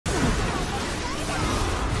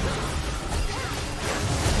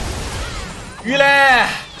鱼嘞，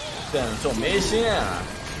正中眉心。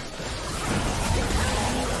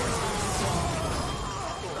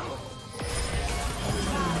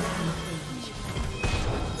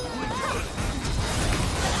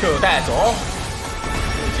Q 带走，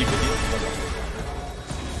不急不急。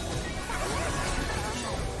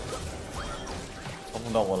操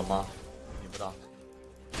控到我了吗？理不到。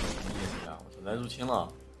什么意思呀？我这来入侵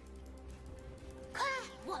了。快，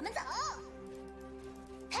我们走。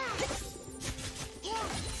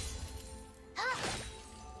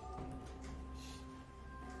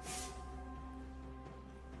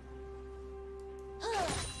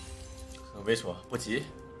很猥琐，不急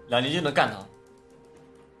，2级就能干他。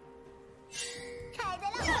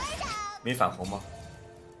没反红吗？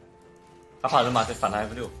他怕人马再反他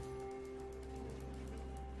F6。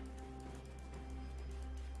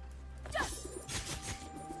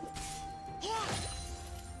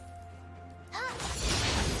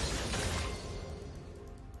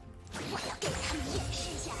我要给他们演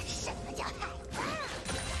示下什么叫害怕。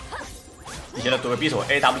你现在躲个匕首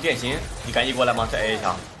AW 电刑，你敢 E 过来吗？再 A 一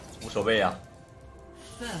下，无所谓啊。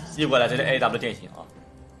E 过来这是 AW 电刑啊，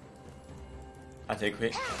看谁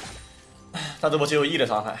亏。但是我只有E的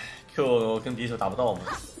伤害 ，Q 跟匕首打不到我们。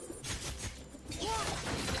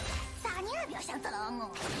撒你也不要想得了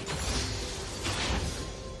我。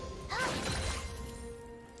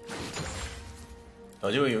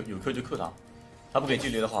早就有 Q 就 Q 他，他不给距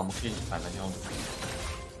离的话，我们可以反弹枪，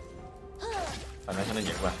反弹枪的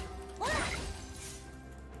野怪。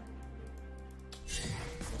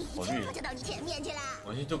好绿，就到你前面去了。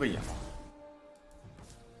我先做个野吧。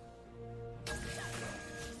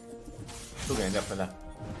都给人家回来，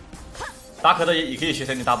达克的也可以学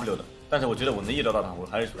3DW 的，但是我觉得我能意料到他，我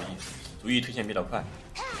还是主意推线比较快。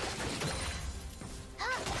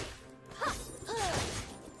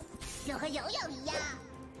就和游泳一样。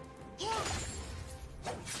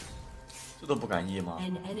这都不敢 E 吗？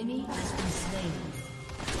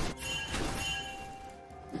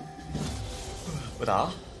不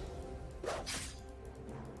打。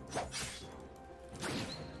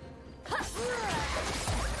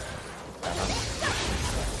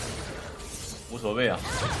无所谓啊，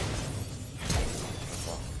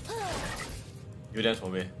有点所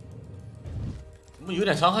谓，怎么有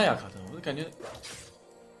点伤害呀、卡特？我就感觉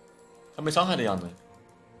他没伤害的样子。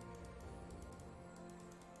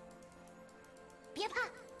别怕，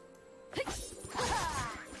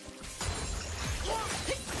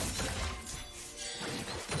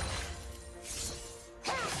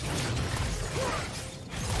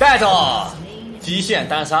带着极限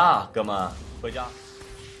单杀，哥们回家。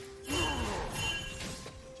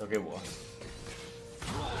交给我，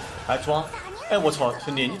还装？哎，我操，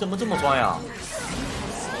兄弟，你怎么这么装呀？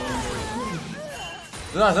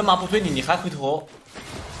人马不推你，你还回头，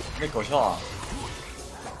没搞笑啊？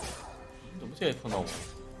你怎么这也碰到我？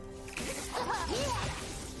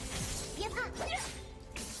别怕，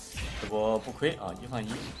这波不亏啊，1换1。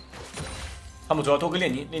他们主要多个列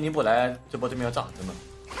宁不来，这波对面要炸，真的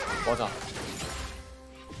爆炸。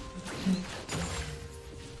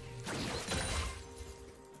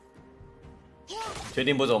确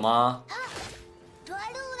定不走吗？着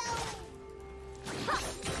陆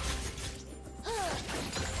喽！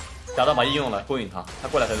假装把E用了，勾引他，他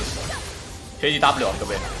过来才是死。可以 W， 各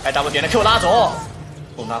位，W 点的 Q 拉走，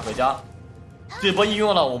送他回家。这波E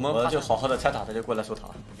用了，我们就好好的拆塔，他就过来守塔，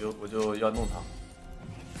我就要弄他，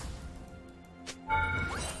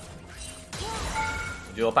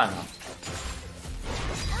我就要办他。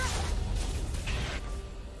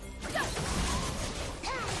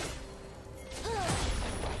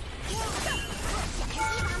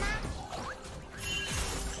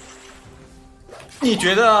你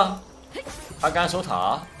觉得他敢守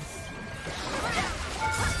塔？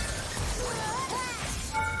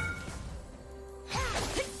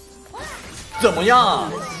怎么样？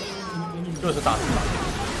就是打死他。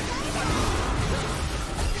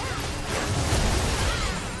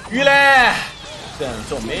鱼嘞，正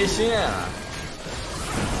中眉心。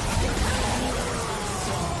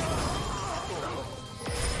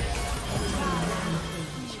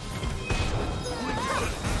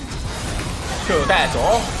Q 带走，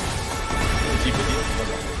不急不急。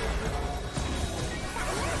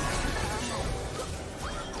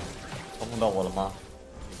操控到我了吗？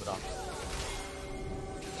理不到。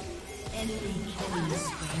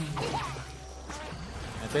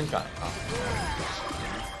还真敢啊！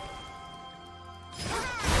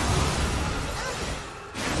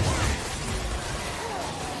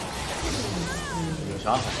有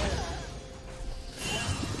啥好？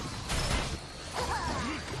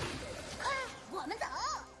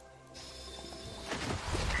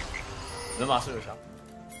人马是有效。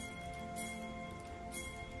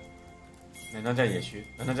男男在野区，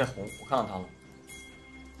男男在红，我看到他了，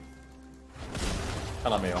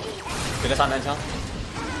看到没有？给他上单枪。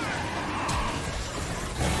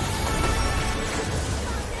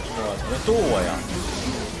我操，在揍我呀！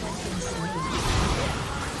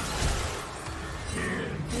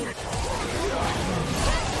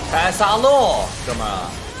开杀喽，哥们儿！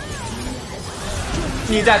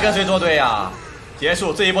你在跟谁作对呀？结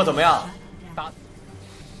束这一波怎么样？打。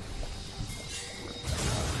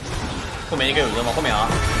后面应该有人往后面啊，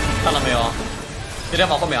看到没有？有点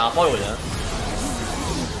往后面啊，包有人。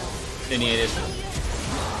练也得死。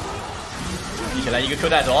一起来一个 Q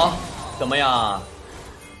带走，怎么样？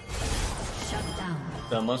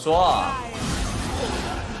怎么说？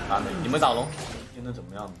啊，你们打龙又能怎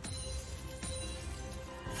么样呢？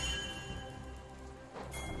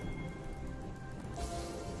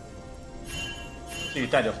自己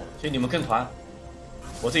带就好了。其实你们跟团，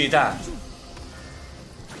我自己带。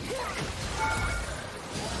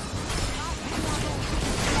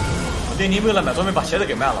列宁为了买装备把鞋子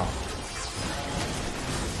给卖了。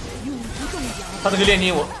他这个列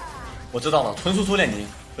宁我知道了，纯输出列宁，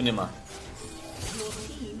兄弟们。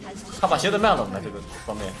他把鞋子卖了买这个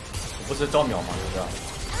装备，不是招秒吗？是不是？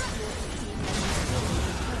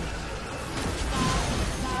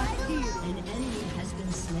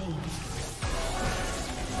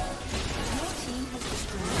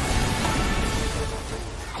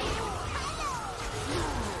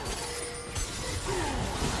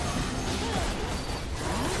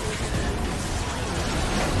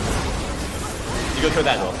一个 Q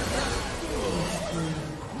带走。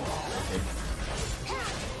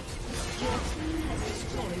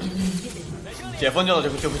解封掉了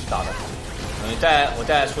就会去打的，我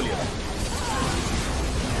再处理了。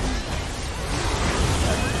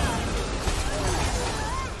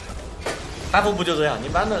开封不就这样？你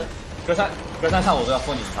班的隔三差五都要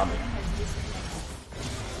封你他们。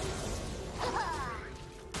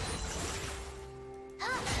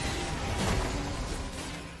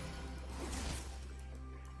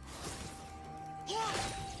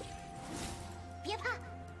别怕。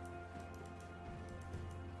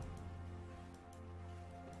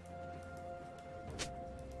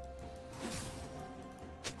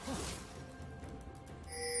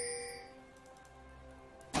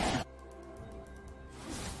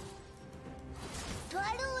夺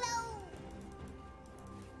路喽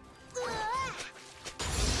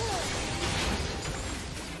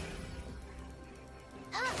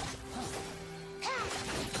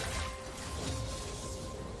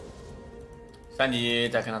！3级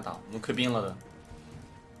再跟他打，我们亏兵了的，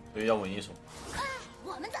所以要稳一手，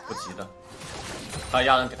我们走。不急的。他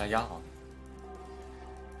压人给他压好。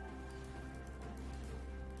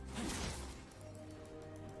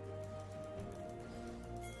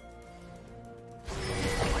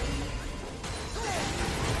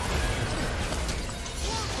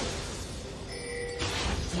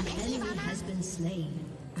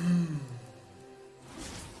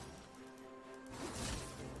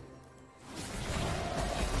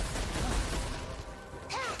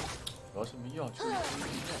主要是没药就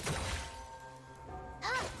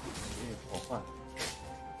好换。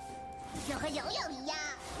就和游泳一样。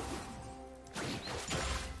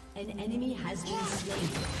An enemy has been slain.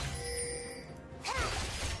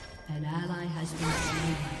 An ally has been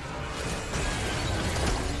slain.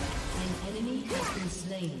 An enemy has been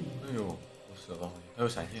slain. 哎呦，我死了，还有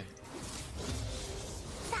闪现。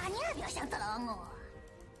大娘不要想走我。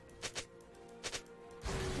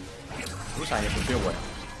有闪也不追我呀，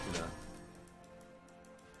是不是？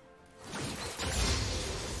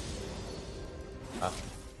啊，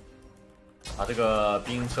把这个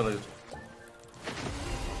兵撤了就走。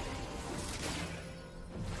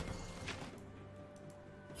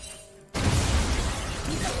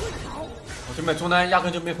我这边中单压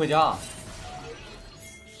根就没回家。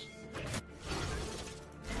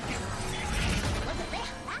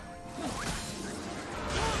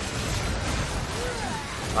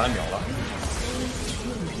把他秒了，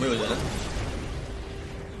没有人，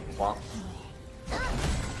黄，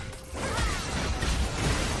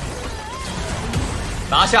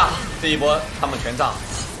拿下这一波，他们全炸，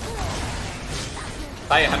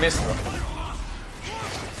打野还没死，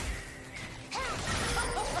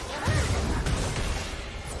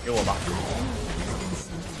给我吧，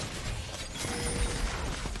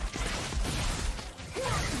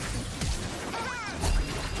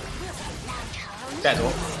带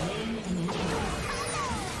走。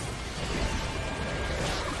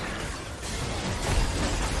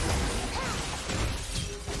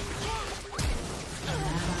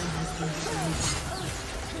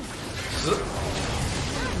死。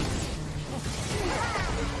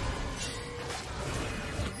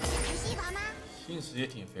西王吗？心思也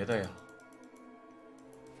挺肥的呀，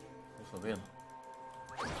无所谓了。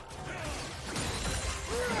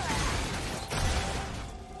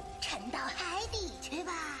沉到海底去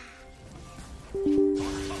吧。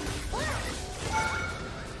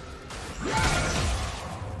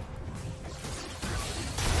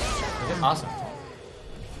直接打死。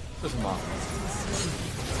这是什么？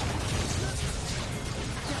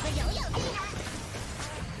这个有厉害。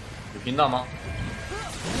有频道吗？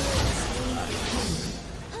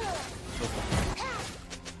舒服。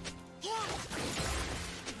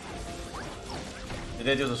直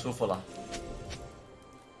接就是舒服了。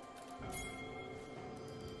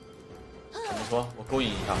怎么说？我勾引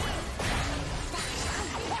一下。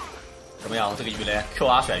怎么样？我这个鱼嘞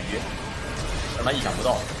 ？QR 甩鱼，让他意想不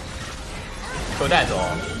到。Q 带走，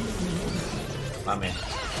完美。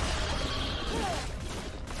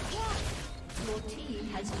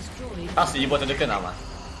打死一波真的更难玩。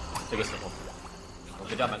这个时候，我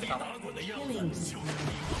回家买个大碗。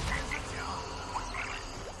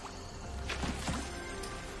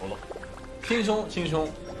好了，轻松轻松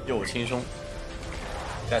又轻松，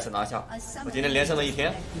再次拿下。我今天连胜了1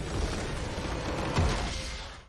天。